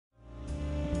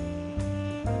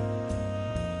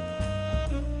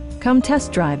Come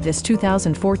test drive this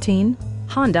 2014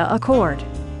 Honda Accord.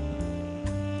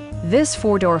 This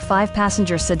four-door,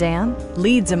 five-passenger sedan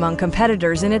leads among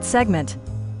competitors in its segment.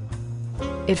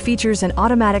 It features an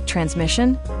automatic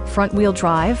transmission, front-wheel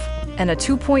drive, and a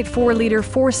 2.4-liter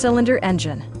four-cylinder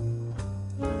engine.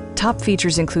 Top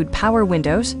features include power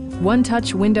windows,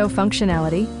 one-touch window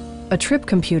functionality, a trip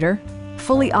computer,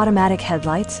 fully automatic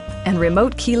headlights, and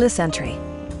remote keyless entry.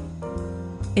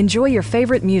 Enjoy your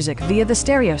favorite music via the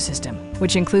stereo system,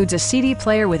 which includes a CD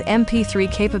player with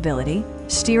MP3 capability,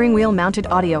 steering wheel mounted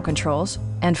audio controls,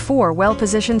 and 4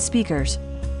 well-positioned speakers.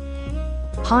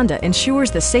 Honda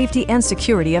ensures the safety and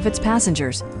security of its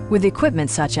passengers with equipment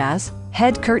such as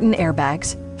head curtain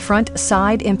airbags, front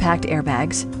side impact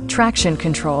airbags, traction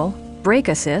control, brake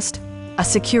assist, a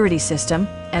security system,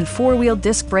 and 4-wheel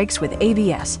disc brakes with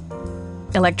ABS.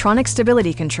 Electronic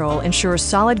stability control ensures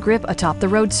solid grip atop the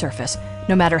road surface,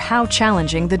 no matter how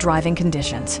challenging the driving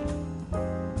conditions.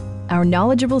 Our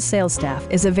knowledgeable sales staff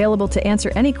is available to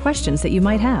answer any questions that you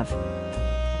might have.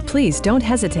 Please don't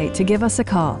hesitate to give us a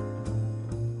call.